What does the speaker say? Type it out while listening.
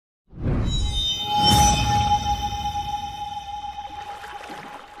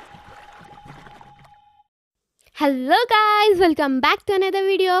Hello guys, welcome back to another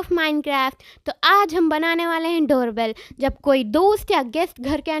video of Minecraft. तो आज हम बनाने वाले हैं डोरबेल। जब कोई दोस्त या गेस्ट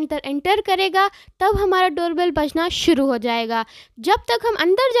घर के अंदर एंटर करेगा तब हमारा डोरबेल बजना शुरू हो जाएगा। जब तक हम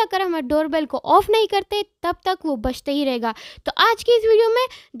अंदर जाकर हमारे डोरबेल को ऑफ नहीं करते तब तक वो बजते ही रहेगा। तो आज की इस वीडियो में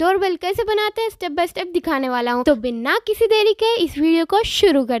डोरबेल कैसे बनाते हैं स्टेप बाय स्टेप दिखाने वाला हूँ। तो बिना किसी देरी के इस वीडियो को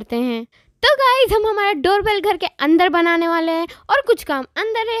शुरू करते हैं। तो गाइस, हम हमारा डोरबेल घर के अंदर बनाने वाले हैं और कुछ काम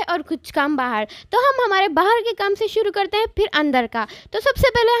अंदर है और कुछ काम बाहर। तो हम हमारे बाहर के काम से शुरू करते हैं, फिर अंदर का। तो सबसे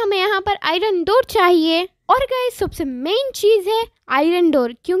पहले हमें यहाँ पर आयरन डोर चाहिए। और गाइस, सबसे मेन चीज़ है आयरन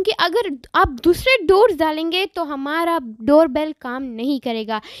डोर, क्योंकि अगर आप दूसरे डोर्स डालेंगे तो हमारा डोरबेल काम नहीं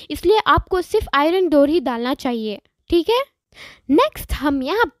करेगा। इसलिए आपको सिर्फ आयरन डोर ही डालना चाहिए, ठीक है। नेक्स्ट हम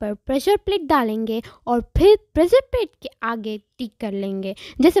यहाँ पर प्रेशर प्लेट डालेंगे और फिर प्रेशर प्लेट के आगे टिक कर लेंगे।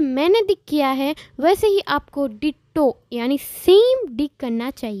 जैसे मैंने डिक किया है वैसे ही आपको डिटो यानी सेम डिक करना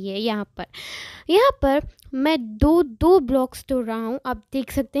चाहिए। यहाँ पर मैं दो ब्लॉक्स तोड़ रहा हूँ, आप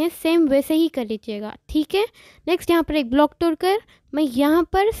देख सकते हैं। सेम वैसे ही कर लीजिएगा, ठीक है। नेक्स्ट यहाँ पर एक ब्लॉक तोड़कर मैं यहाँ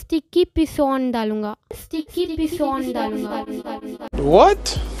पर स्टिकी पिस्टन डालूंगा। स्टिकी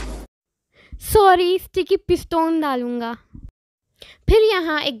पिस्टन डालूंगा। फिर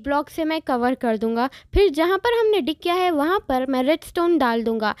यहाँ एक ब्लॉक से मैं कवर कर दूंगा। फिर जहाँ पर हमने डिक किया है वहाँ पर मैं रेडस्टोन डाल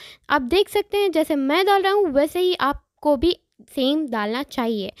दूंगा। आप देख सकते हैं जैसे मैं डाल रहा हूँ वैसे ही आपको भी सेम डालना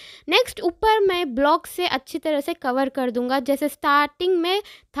चाहिए। नेक्स्ट ऊपर मैं ब्लॉक से अच्छी तरह से कवर कर दूंगा, जैसे स्टार्टिंग में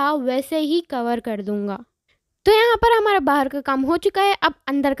था वैसे ही कवर कर दूंगा। तो यहाँ पर हमारा बाहर का काम हो चुका है। अब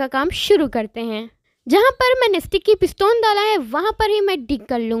अंदर का काम शुरू करते हैं। जहाँ पर मैंने स्टिकी पिस्टन डाला है वहाँ पर ही मैं डिक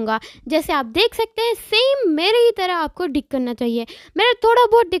कर लूँगा। जैसे आप देख सकते हैं सेम मेरे ही तरह आपको डिक करना चाहिए। मेरा थोड़ा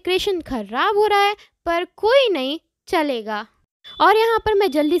बहुत डेकोरेशन ख़राब हो रहा है पर कोई नहीं, चलेगा। और यहाँ पर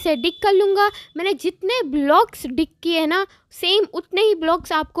मैं जल्दी से डिक कर लूँगा। मैंने जितने ब्लॉक्स डिक किए हैं ना, सेम उतने ही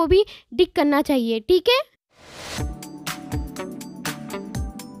ब्लॉक्स आपको भी डिक करना चाहिए, ठीक है।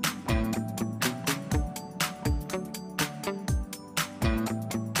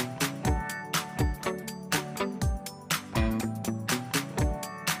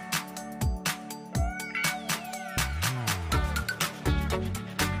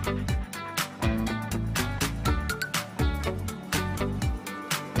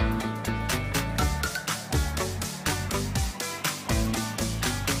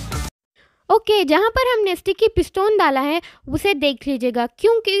 ओके, जहाँ पर हमने स्टिकी पिस्टन डाला है उसे देख लीजिएगा,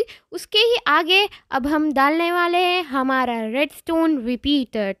 क्योंकि उसके ही आगे अब हम डालने वाले हैं हमारा रेडस्टोन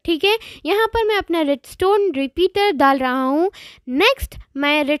रिपीटर, ठीक है। यहाँ पर मैं अपना रेडस्टोन रिपीटर डाल रहा हूँ। नेक्स्ट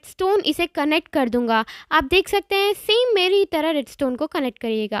मैं रेडस्टोन इसे कनेक्ट कर दूँगा। आप देख सकते हैं सेम मेरी तरह रेडस्टोन को कनेक्ट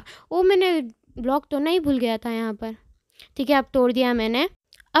करिएगा। वो मैंने ब्लॉक तो नहीं भूल गया था यहाँ पर, ठीक है। अब तोड़ दिया मैंने।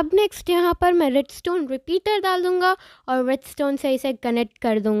 अब नेक्स्ट यहाँ पर मैं रेडस्टोन रिपीटर डाल दूँगा और रेडस्टोन से इसे कनेक्ट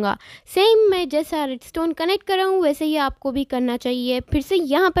कर दूँगा। सेम मैं जैसा रेडस्टोन कनेक्ट कर रहा हूँ वैसे ही आपको भी करना चाहिए। फिर से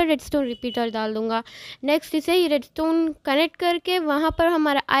यहाँ पर रेडस्टोन रिपीटर डाल दूँगा। नेक्स्ट इसे ही रेडस्टोन कनेक्ट करके वहाँ पर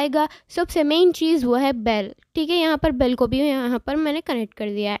हमारा आएगा सबसे मेन चीज़, वो है बेल, ठीक है। यहाँ पर बेल को भी यहाँ पर मैंने कनेक्ट कर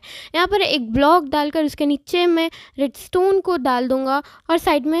दिया है। यहाँ पर एक ब्लॉक डालकर उसके नीचे मैं रेडस्टोन को डाल दूँगा और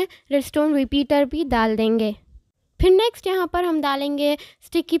साइड में रेडस्टोन रिपीटर भी डाल देंगे। फिर नेक्स्ट यहाँ पर हम डालेंगे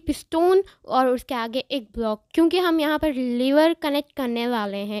स्टिकी पिस्टन और उसके आगे एक ब्लॉक, क्योंकि हम यहाँ पर लीवर कनेक्ट करने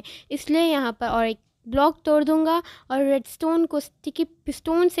वाले हैं, इसलिए यहाँ पर और एक ब्लॉक तोड़ दूँगा और रेडस्टोन को स्टिकी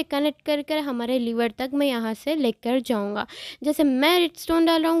पिस्टन से कनेक्ट कर कर हमारे लीवर तक मैं यहाँ से लेकर जाऊँगा। जैसे मैं रेडस्टोन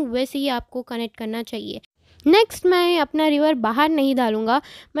डाल रहा हूँ वैसे ही आपको कनेक्ट करना चाहिए। नेक्स्ट मैं अपना लीवर बाहर नहीं डालूँगा,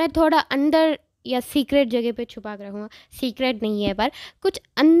 मैं थोड़ा अंदर या सीक्रेट जगह पे छुपा कर रखूँगा। सीक्रेट नहीं है पर कुछ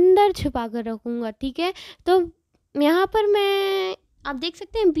अंदर छुपा कर रखूँगा, ठीक है। तो यहाँ पर मैं, आप देख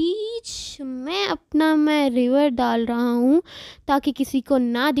सकते हैं बीच में अपना मैं रिवर डाल रहा हूँ ताकि किसी को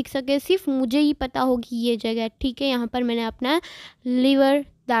ना दिख सके, सिर्फ मुझे ही पता होगी ये जगह, ठीक है। यहाँ पर मैंने अपना रिवर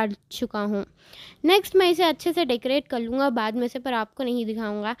डाल चुका हूँ। नेक्स्ट मैं इसे अच्छे से डेकोरेट कर लूँगा बाद में से, पर आपको नहीं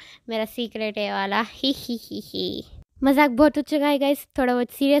दिखाऊँगा, मेरा सीक्रेट है वाला। ही मजाक बहुत हो चुका है गाइस, थोड़ा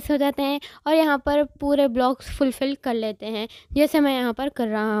बहुत सीरियस हो जाते हैं और यहाँ पर पूरे ब्लॉक्स फुलफिल कर लेते हैं जैसे मैं यहाँ पर कर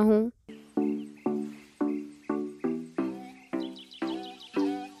रहा हूँ।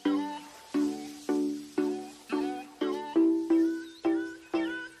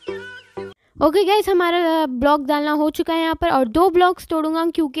 ओके गाइस, हमारा ब्लॉक डालना हो चुका है यहाँ पर, और 2 ब्लॉक्स तोड़ूंगा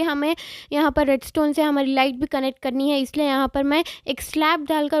क्योंकि हमें यहाँ पर रेडस्टोन से हमारी लाइट भी कनेक्ट करनी है। इसलिए यहाँ पर मैं एक स्लैब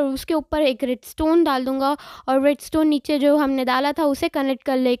डालकर उसके ऊपर एक रेडस्टोन डाल दूँगा और रेडस्टोन नीचे जो हमने डाला था उसे कनेक्ट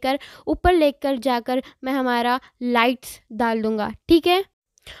कर लेकर ऊपर लेकर जाकर मैं हमारा लाइट्स डाल दूँगा, ठीक है।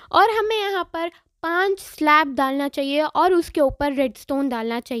 और हमें यहाँ पर 5 स्लैब डालना चाहिए और उसके ऊपर रेडस्टोन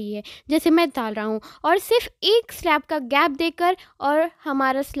डालना चाहिए जैसे मैं डाल रहा हूँ, और सिर्फ एक स्लैब का गैप देकर और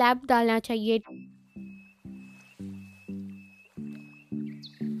हमारा स्लैब डालना चाहिए।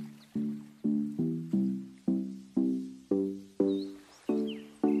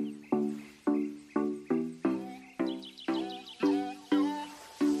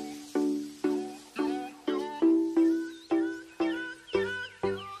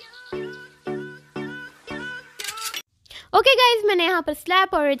 ओके गाइज, मैंने यहाँ पर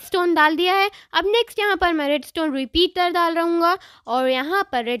स्लैब और रेडस्टोन डाल दिया है। अब नेक्स्ट यहाँ पर मैं रेडस्टोन रिपीटर डाल रहूँगा और यहाँ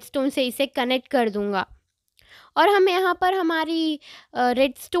पर रेडस्टोन से इसे कनेक्ट कर दूँगा। और हमें यहाँ पर हमारी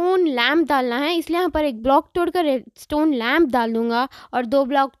रेडस्टोन लैम्प डालना है, इसलिए यहाँ पर एक ब्लॉक तोड़कर रेडस्टोन लैम्प डाल दूँगा और 2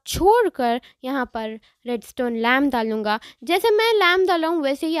 ब्लॉक छोड़कर यहाँ पर रेडस्टोन लैम्प डालूँगा। जैसे मैं लैम्प डाला हूँ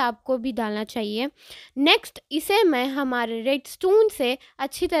वैसे ही आपको भी डालना चाहिए। नेक्स्ट इसे मैं हमारे रेडस्टोन से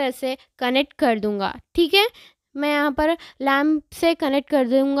अच्छी तरह से कनेक्ट कर दूँगा। ठीक है, मैं यहाँ पर लैम्प से कनेक्ट कर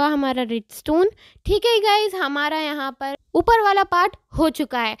दूँगा हमारा रेडस्टोन। ठीक है गाइज, हमारा यहाँ पर ऊपर वाला पार्ट हो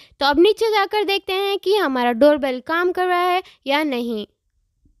चुका है। तो अब नीचे जाकर देखते हैं कि हमारा डोरबेल काम कर रहा है या नहीं।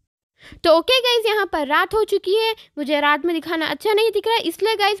 तो ओके गाइज, यहाँ पर रात हो चुकी है। मुझे रात में दिखाना अच्छा नहीं दिख रहा है,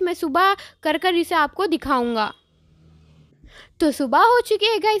 इसलिए गाइज मैं सुबह कर इसे आपको दिखाऊंगा। तो सुबह हो चुकी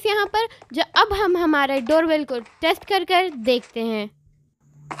है गाइज यहाँ पर। जो अब हम हमारे डोरबेल को टेस्ट कर देखते हैं।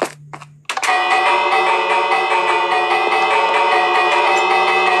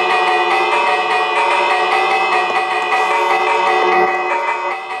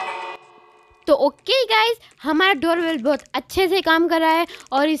 तो ओके गाइज, हमारा डोरबेल बहुत अच्छे से काम कर रहा है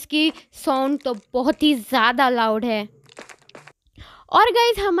और इसकी साउंड तो बहुत ही ज़्यादा लाउड है। और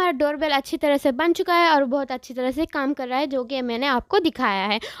गाइज, हमारा डोरबेल अच्छी तरह से बन चुका है और बहुत अच्छी तरह से काम कर रहा है, जो कि मैंने आपको दिखाया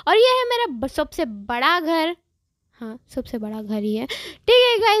है। और ये है मेरा सबसे बड़ा घर। हाँ, सबसे बड़ा घर ही है। ठीक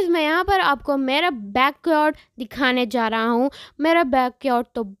है गाइज, मैं यहाँ पर आपको मेरा बैकयार्ड दिखाने जा रहा हूँ। मेरा बैकयार्ड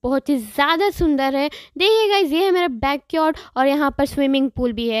तो बहुत ही ज़्यादा सुंदर है। देखिए गाइज, ये है मेरा बैकयार्ड और यहाँ पर स्विमिंग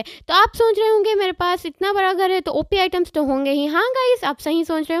पूल भी है। तो आप सोच रहे होंगे मेरे पास इतना बड़ा घर है तो ओपी आइटम्स तो होंगे ही। हाँ गाइज, आप सही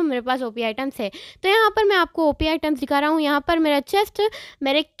सोच रहे हो, मेरे पास ओपी आइटम्स है। तो यहाँ पर मैं आपको ओपी आइटम्स दिखा रहा हूँ। यहाँ पर मेरा चेस्ट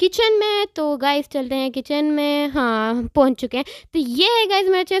मेरे किचन में है। तो गाइज चलते हैं किचन में। हाँ, पहुँच चुके हैं। तो ये है गाइज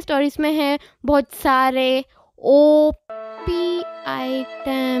मेरा चेस्ट और इसमें है बहुत सारे ओपी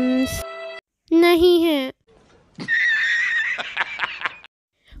आइटम्स नहीं है।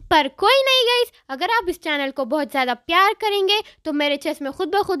 पर कोई नहीं गाइस, अगर आप इस चैनल को बहुत ज़्यादा प्यार करेंगे तो मेरे चेस्ट में खुद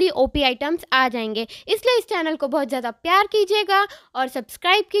ब खुद ही ओपी आइटम्स आ जाएंगे। इसलिए इस चैनल को बहुत ज़्यादा प्यार कीजिएगा और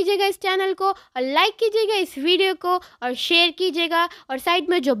सब्सक्राइब कीजिएगा इस चैनल को और लाइक कीजिएगा इस वीडियो को और शेयर कीजिएगा और साइड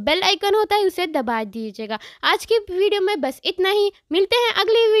में जो बेल आइकन होता है उसे दबा दीजिएगा। आज की वीडियो में बस इतना ही। मिलते हैं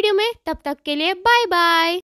अगली वीडियो में, तब तक के लिए बाय बाय।